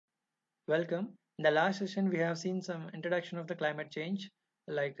Welcome. In the last session, we have seen some introduction of the climate change,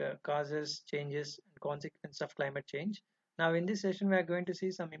 like causes, changes, and consequences of climate change. Now, in this session, we are going to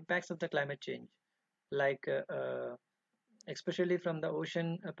see some impacts of the climate change, like especially from the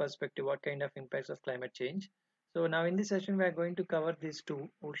ocean perspective, what kind of impacts of climate change. So now in this session, we are going to cover these two,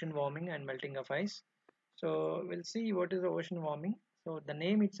 ocean warming and melting of ice. So we'll see what is the ocean warming. So the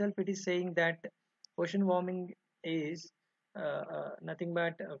name itself, it is saying that ocean warming is nothing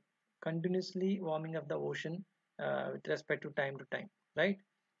but continuously warming of the ocean with respect to time, right?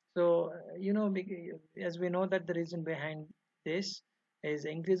 So as we know that the reason behind this is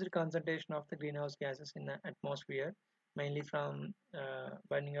increased concentration of the greenhouse gases in the atmosphere, mainly from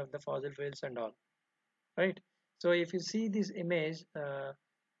burning of the fossil fuels and all, right? So if you see this image, the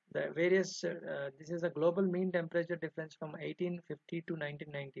various this is a global mean temperature difference from 1850 to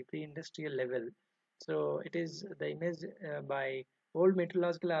 1990 pre-industrial level. So it is the image by World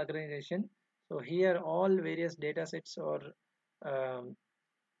Meteorological Organization. So here all various data sets are um,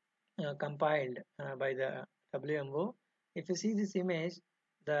 compiled by the WMO. If you see this image,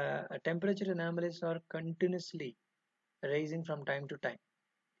 the temperature anomalies are continuously rising from time to time.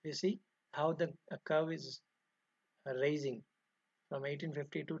 You see how the curve is rising from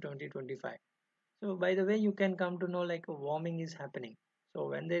 1850 to 2025. So by the way, you can come to know like a warming is happening. So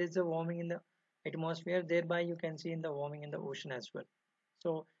when there is a warming in the atmosphere, thereby you can see in the warming in the ocean as well.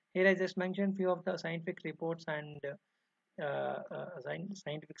 So here I just mentioned few of the scientific reports and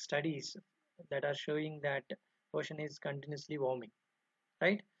scientific studies that are showing that ocean is continuously warming,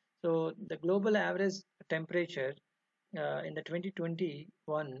 right? So the global average temperature in the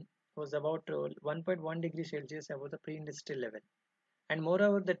 2021 was about 1.1 degrees Celsius above the pre-industrial level. And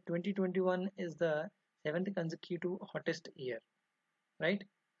moreover, the 2021 is the seventh consecutive hottest year, right?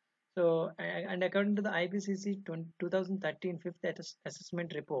 So, and according to the IPCC 2013 fifth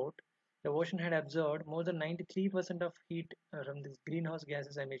assessment report, the ocean had absorbed more than 93% of heat from this greenhouse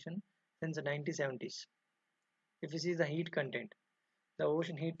gases emission since the 1970s. If you see the heat content, the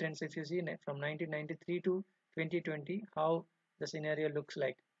ocean heat trends, if you see from 1993 to 2020, how the scenario looks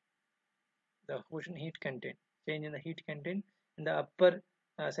like, the ocean heat content, change in the heat content in the upper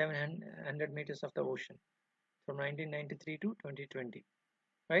 700 meters of the ocean from 1993 to 2020,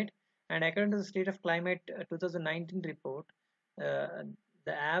 right? And according to the State of Climate 2019 report, uh,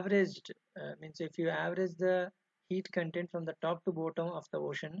 the averaged means if you average the heat content from the top to bottom of the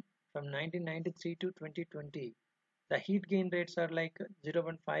ocean from 1993 to 2020, the heat gain rates are like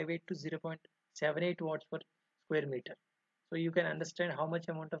 0.58 to 0.78 watts per square meter. So you can understand how much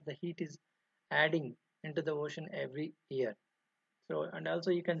amount of the heat is adding into the ocean every year. So, and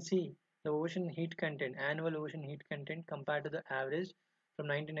also you can see the ocean heat content, annual ocean heat content compared to the average from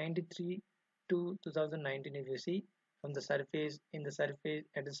 1993 to 2019. If you see from the surface, in the surface,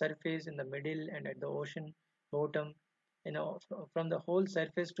 at the surface, in the middle, and at the ocean bottom, from the whole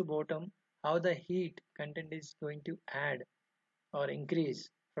surface to bottom, how the heat content is going to add or increase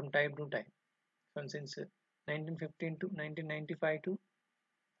from time to time. From since 1915 to 1995 to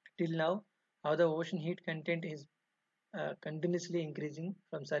till now, how the ocean heat content is continuously increasing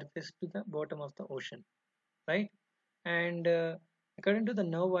from surface to the bottom of the ocean, right? And according to the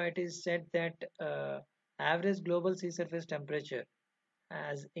NOAA, it is said that average global sea surface temperature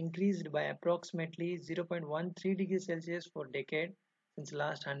has increased by approximately 0.13 degrees Celsius for decade since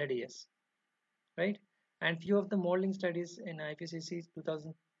last 100 years, right? And few of the modeling studies in IPCC's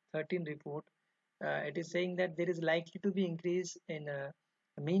 2013 report, it is saying that there is likely to be increase in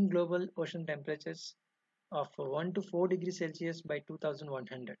mean global ocean temperatures of 1 to 4 degrees Celsius by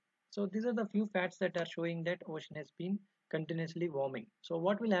 2100. So these are the few facts that are showing that ocean has been continuously warming. So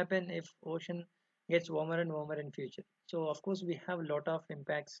what will happen if ocean gets warmer and warmer in future? So of course we have a lot of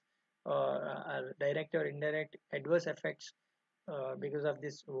impacts, direct or indirect adverse effects because of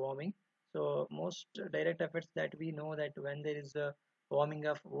this warming. So most direct effects that we know that when there is a warming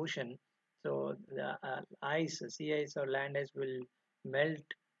of ocean, so the ice, sea ice or land ice will melt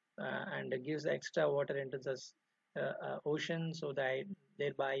and gives extra water into the ocean, so that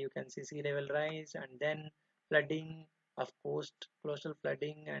thereby you can see sea level rise and then flooding of coastal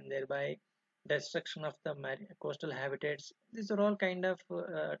flooding, and thereby destruction of the coastal habitats. These are all kind of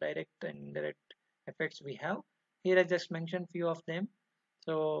direct and indirect effects we have. Here I just mentioned few of them.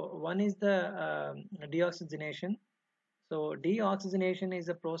 So one is the deoxygenation. So deoxygenation is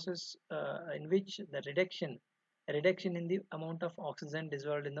a process in which the reduction in the amount of oxygen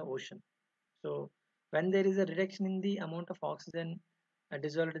dissolved in the ocean. So when there is a reduction in the amount of oxygen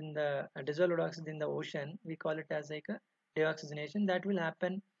dissolved in the dissolved oxygen in the ocean, we call it as like a deoxygenation. That will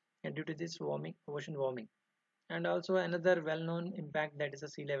happen due to this warming, ocean warming. and also another well-known impact, that is a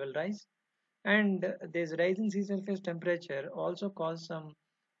sea level rise. And this rising sea surface temperature also cause some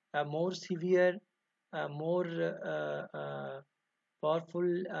more severe, more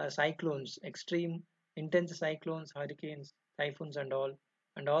powerful cyclones, extreme intense cyclones, hurricanes, typhoons and all,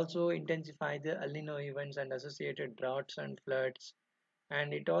 and also intensify the El Nino events and associated droughts and floods.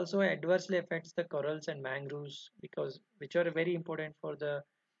 And it also adversely affects the corals and mangroves, because which are very important for the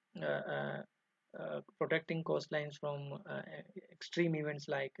uh, uh, protecting coastlines from extreme events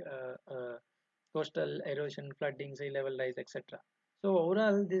like coastal erosion, flooding, sea level rise, etc. So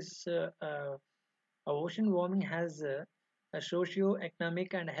overall, this ocean warming has a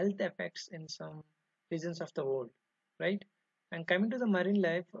socio-economic and health effects in some regions of the world, right? And coming to the marine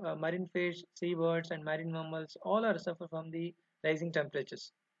life, marine fish, seabirds, and marine mammals all are suffer from the rising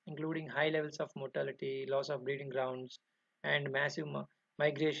temperatures, including high levels of mortality, loss of breeding grounds, and massive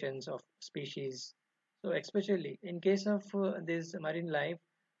migrations of species. So, especially in case of this marine life,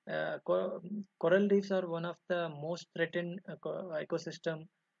 coral reefs are one of the most threatened ecosystem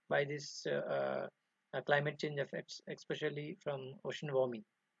by this climate change effects, especially from ocean warming,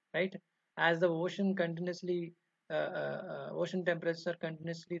 right? As the ocean continuously, ocean temperatures are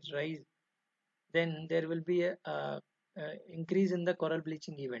continuously rise, then there will be a, increase in the coral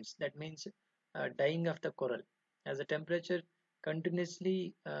bleaching events. That means dying of the coral. As the temperature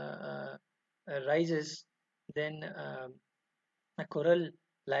continuously rises, then a coral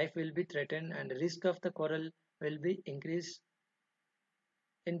life will be threatened, and risk of the coral will be increased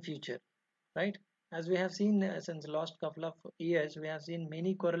in future, right? As we have seen since last couple of years, we have seen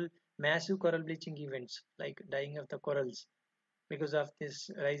many massive coral bleaching events like dying of the corals because of this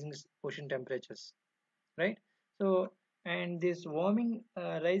rising ocean temperatures, right? So, and this warming,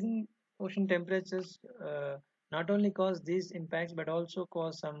 rising ocean temperatures not only cause these impacts but also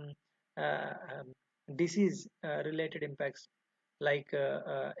cause some uh, um, disease related impacts like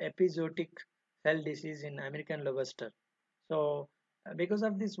epizootic cell disease in American lobster. So, because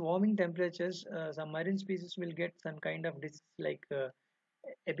of these warming temperatures, some marine species will get some kind of disease like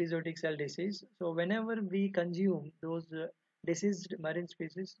epizootic cell disease. So, whenever we consume those diseased marine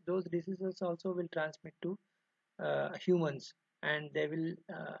species, those diseases also will transmit to humans, and they will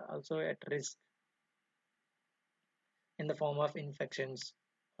also at risk in the form of infections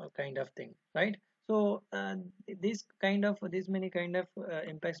kind of thing, right? So these many kind of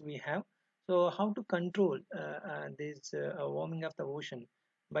impacts we have. So how to control this warming of the ocean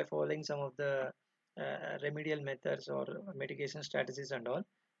by following some of the remedial methods or mitigation strategies and all.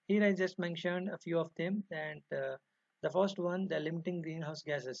 Here I just mentioned a few of them. And the first one, the limiting greenhouse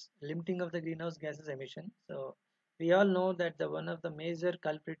gases, limiting of the greenhouse gases emission. So we all know that the one of the major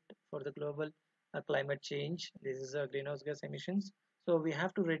culprit for the global climate change, this is greenhouse gas emissions. So we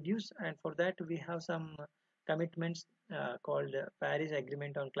have to reduce, and for that we have some commitments called Paris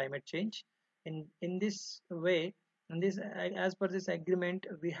Agreement on Climate Change. In this way, in this as per this agreement,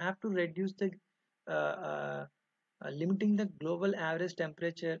 we have to reduce the uh, uh, limiting the global average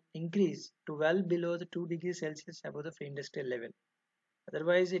temperature increase to well below the 2 degrees Celsius above the pre-industrial level.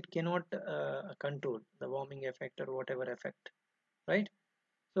 Otherwise, it cannot control the warming effect or whatever effect, right?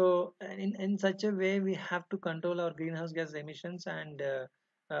 So in such a way, we have to control our greenhouse gas emissions and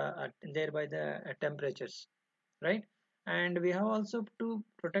thereby the temperatures, right? And we have also to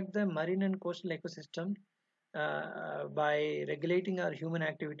protect the marine and coastal ecosystem by regulating our human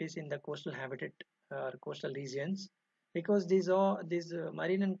activities in the coastal habitat or coastal regions, because these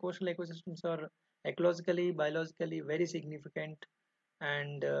marine and coastal ecosystems are ecologically, biologically very significant.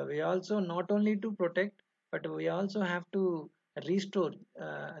 And we also not only to protect, but we also have to restore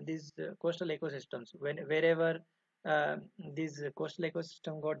these coastal ecosystems wherever uh, these coastal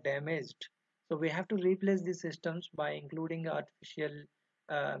ecosystem got damaged. So we have to replace these systems by including artificial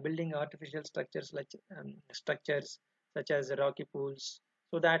building artificial structures such as rocky pools,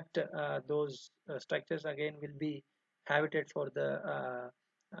 so that those structures again will be habitat for the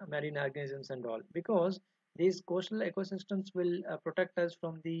marine organisms and all, because these coastal ecosystems will protect us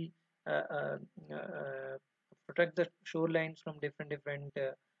from the uh, uh, uh, protect the shorelines from different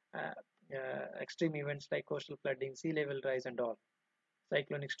extreme events like coastal flooding, sea level rise, and all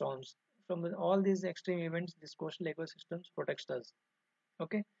cyclonic storms. From all these extreme events, this coastal ecosystems protects us.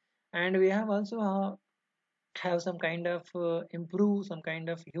 Okay, and we have also have some kind of improve some kind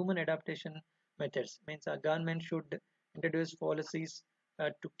of human adaptation methods. Means a government should introduce policies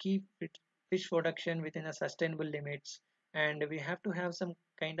to keep fish production within a sustainable limits, and we have to have some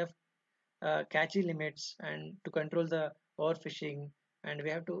kind of catchy limits and to control the overfishing. And we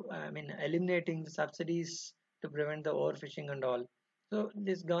have to eliminating the subsidies to prevent the overfishing and all. So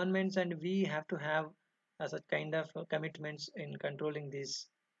these governments and we have to have such kind of commitments in controlling this.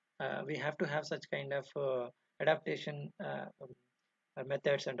 We have to have such kind of adaptation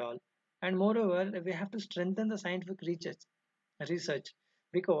methods and all. And moreover, we have to strengthen the scientific research,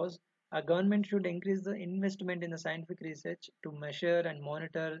 because a government should increase the investment in the scientific research to measure and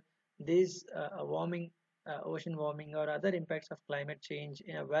monitor these ocean warming or other impacts of climate change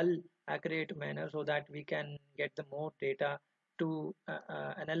in a well accurate manner, so that we can get the more data to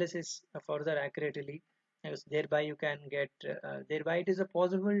analysis further accurately, because thereby you can get thereby it is a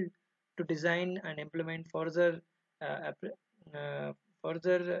possible to design and implement uh, uh,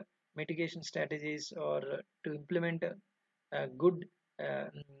 further mitigation strategies, or to implement good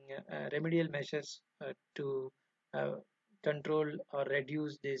remedial measures to uh, control or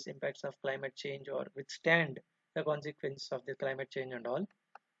reduce these impacts of climate change, or withstand the consequence of the climate change and all.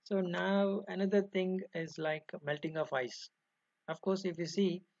 So now another thing is like melting of ice. Of course, if you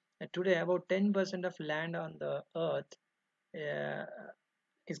see today about 10% of land on the earth uh,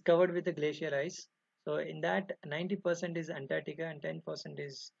 is covered with the glacier ice. So in that 90% is Antarctica and 10%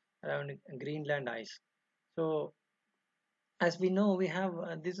 is around Greenland ice. So as we know, we have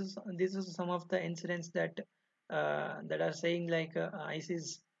this is some of the incidents that are saying like ice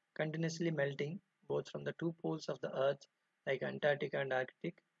is continuously melting both from the two poles of the earth, like Antarctica and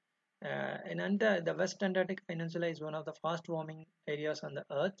Arctic. The West Antarctic Peninsula is one of the fast warming areas on the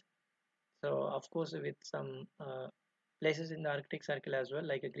earth. So of course with some places in the Arctic Circle as well,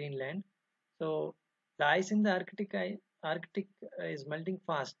 like Greenland. So the ice in the Arctic is melting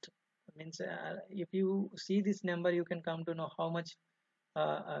fast. Means if you see this number, you can come to know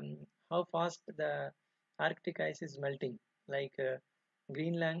uh, um, how fast the Arctic ice is melting. Like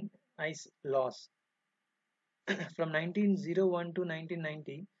Greenland ice loss from 1901 to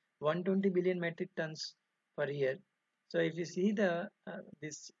 1990, 120 billion metric tons per year. So if you see the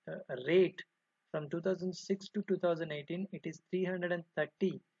this rate from 2006 to 2018, it is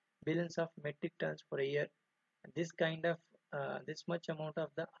 330 billions of metric tons per year. This kind of this much amount of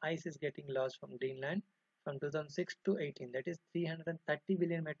the ice is getting lost from Greenland from 2006 to 18. That is 330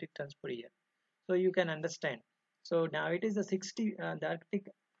 billion metric tons per year. So you can understand. So now it is the Arctic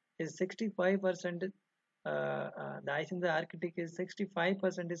is 65%. The ice in the Arctic is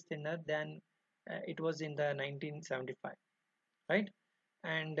 65% is thinner than it was in the 1975, right?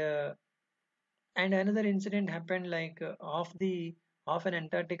 And and another incident happened like off an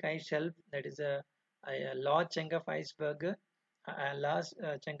Antarctic ice shelf, that is a large chunk of iceberg, a large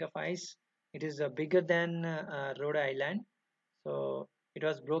chunk of ice. It is bigger than Rhode Island. So it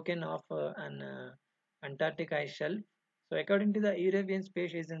was broken off an Antarctic ice shelf. So according to the European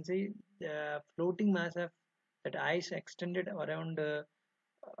Space Agency, the floating mass of that ice extended around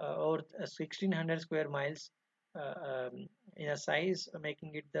over 1600 square miles in a size,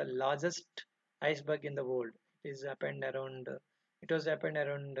 making it the largest iceberg in the world. It was happened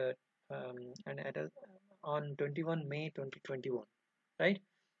around and at on 21 May 2021, right?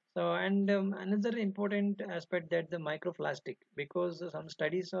 So, and another important aspect that the microplastic, because some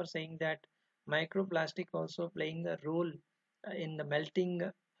studies are saying that microplastic also playing a role in the melting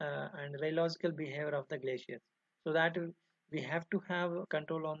and rheological behavior of the glaciers. So that we have to have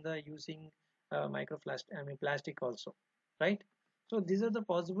control on the using microplastic, I mean plastic also, right? So these are the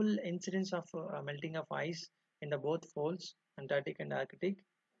possible incidents of melting of ice in the both poles, Antarctic and Arctic,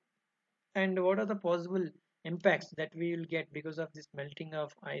 and what are the possible impacts that we will get because of this melting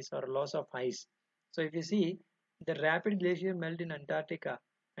of ice or loss of ice. So if you see the rapid glacier melt in Antarctica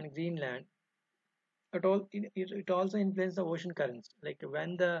and Greenland, it also influences the ocean currents. Like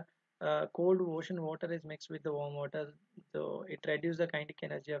when the cold ocean water is mixed with the warm water, so it reduces the kinetic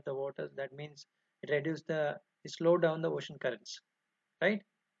energy of the water. That means it slow down the ocean currents, right?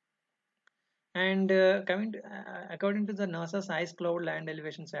 And according to the NASA's Ice Cloud Land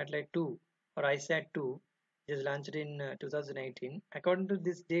Elevation Satellite 2, or ISAT-2, which is launched in 2018, according to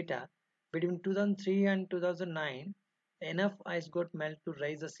this data, between 2003 and 2009, enough ice got melted to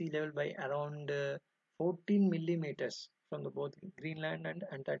raise the sea level by around 14 millimeters from the both Greenland and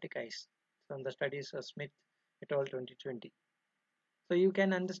Antarctic ice, from the studies of Smith et al. 2020. So you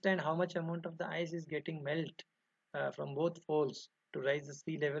can understand how much amount of the ice is getting melt from both poles to rise the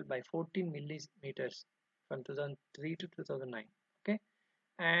sea level by 14 millimeters from 2003 to 2009. Okay,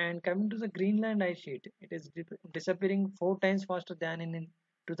 and coming to the Greenland ice sheet, it is disappearing 4 times faster than in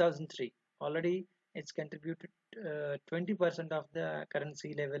 2003. Already, it's contributed 20% of the current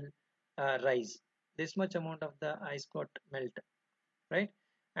sea level rise. This much amount of the ice got melt, right?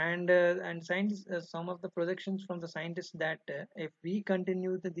 And scientists, some of the projections from the scientists that if we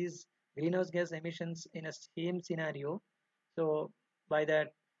continue these greenhouse gas emissions in a same scenario, so by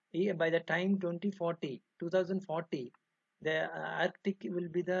that by the time 2040, the Arctic will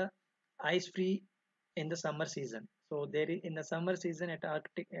be the ice free in the summer season. So there in the summer season at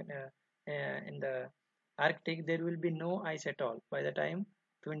Arctic in the Arctic there will be no ice at all by the time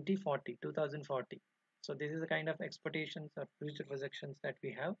 2040. So this is the kind of expectations or future projections that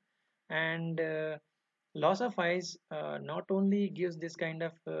we have. And loss of ice not only gives this kind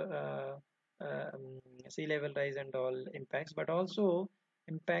of sea level rise and all impacts, but also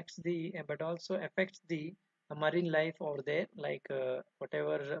affects the marine life over there, like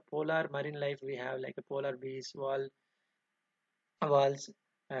whatever polar marine life we have, like a polar bears, whales,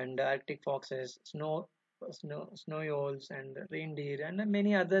 and Arctic foxes, snow owls, and reindeer, and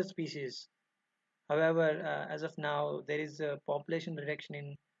many other species. However, as of now, there is a population reduction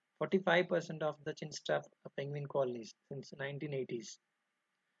in 45% of the chinstraff penguin colonies since 1980s.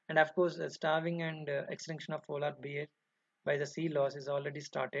 And of course, starving and extinction of polar bear by the sea loss is already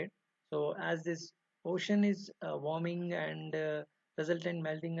started. So as this ocean is warming and resultant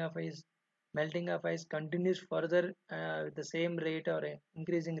melting of ice continues further with the same rate or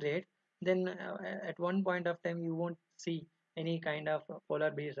increasing rate, then at one point of time you won't see any kind of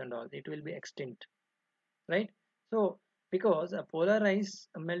polar bears and all. It will be extinct, right? So because a polar ice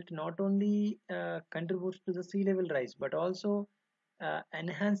melt not only contributes to the sea level rise but also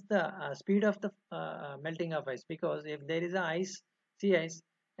enhance the speed of the melting of ice, because if there is a sea ice,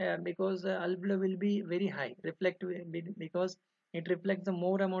 because albedo will be very high because it reflects the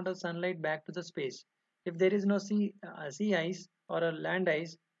more amount of sunlight back to the space. If there is no sea ice or a land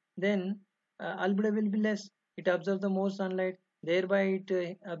ice, then albedo will be less. It absorbs the more sunlight, thereby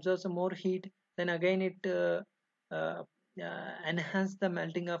it absorbs the more heat, then again it uh, enhance the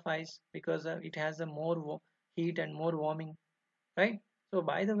melting of ice because it has a more heat and more warming, right? So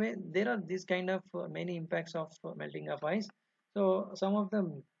by the way, there are these kind of many impacts of melting of ice. So some of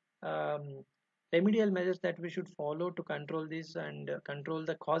the um, remedial measures that we should follow to control this and control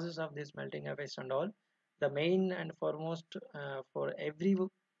the causes of this melting of ice and all, the main and foremost for every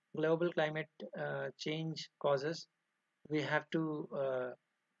global climate change causes, we have to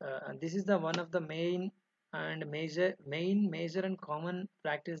and this is the one of the main major and common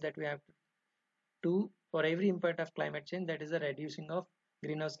practice that we have to do for every impact of climate change, that is the reducing of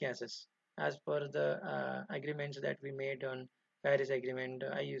greenhouse gases as per the agreements that we made on Paris Agreement,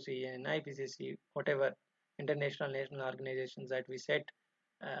 IUCN, IPCC, whatever international national organizations that we set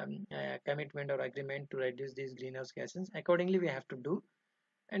commitment or agreement to reduce these greenhouse gases. Accordingly, we have to do.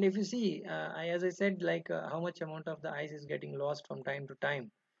 And if you see, as I said, like how much amount of the ice is getting lost from time to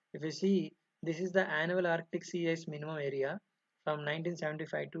time. If you see, this is the annual Arctic sea ice minimum area from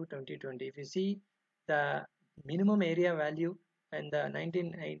 1975 to 2020. If you see the minimum area value in the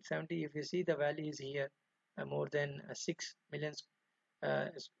 1970, if you see the value is here, more than 6 million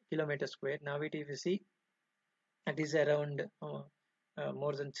kilometers square. Now if you see, it is around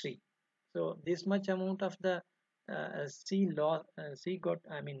more than 3. So this much amount of the sea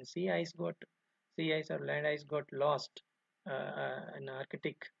ice or land ice got lost in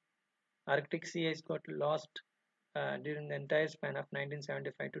Arctic sea ice got lost during the entire span of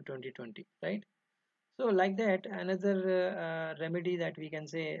 1975 to 2020, right? So like that, another remedy that we can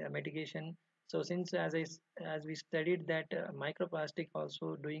say mitigation. So since as we studied that microplastic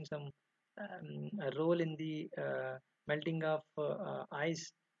also doing some a role in the melting of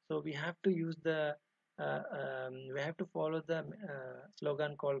ice, so we have to follow the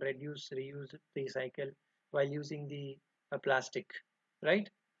slogan called reduce, reuse, recycle while using the plastic, right?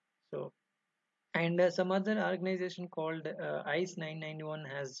 So and some other organization called ICE 991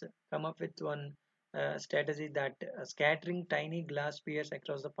 has come up with one strategy that scattering tiny glass spheres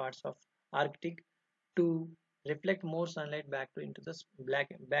across the parts of Arctic to reflect more sunlight back into the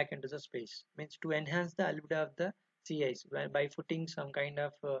space, means to enhance the albedo of the sea ice by putting some kind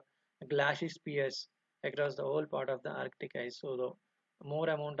of glassy spheres across the whole part of the Arctic ice, so the more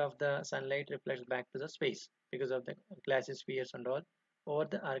amount of the sunlight reflects back to the space because of the glassy spheres and all over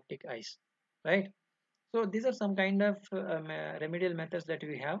the Arctic ice, right? So these are some kind of remedial methods that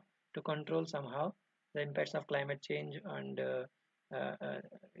we have to control somehow the impacts of climate change and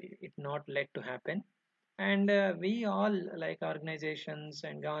it not let to happen. And we all, like organizations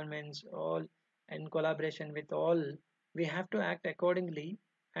and governments, all in collaboration with all, we have to act accordingly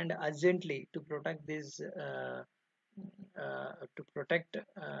and urgently to protect this to protect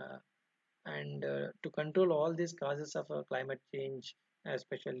and to control all these causes of climate change,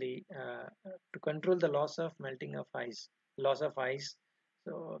 especially to control the loss of melting of ice, loss of ice.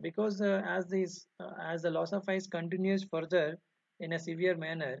 So because as the loss of ice continues further in a severe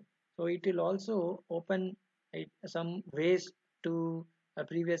manner, so it will also open some ways to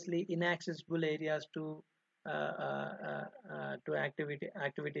previously inaccessible areas to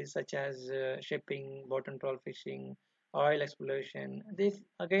activities such as shipping, bottom trawl fishing, oil exploration. This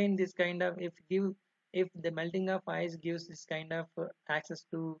again, this kind of if the melting of ice gives this kind of access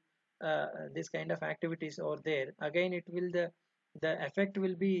to this kind of activities over there, again it will the effect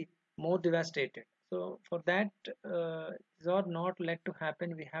will be more devastated. So for that, is are not let to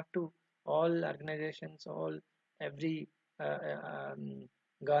happen. We have to all organizations, all every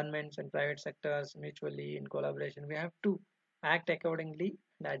governments and private sectors mutually in collaboration, we have to act accordingly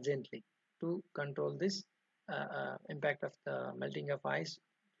and urgently to control this impact of the melting of ice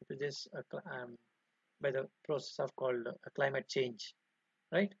to this by the process of called climate change,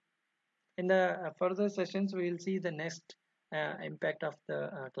 right? In the further sessions we will see the next impact of the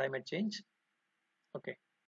climate change. Okay.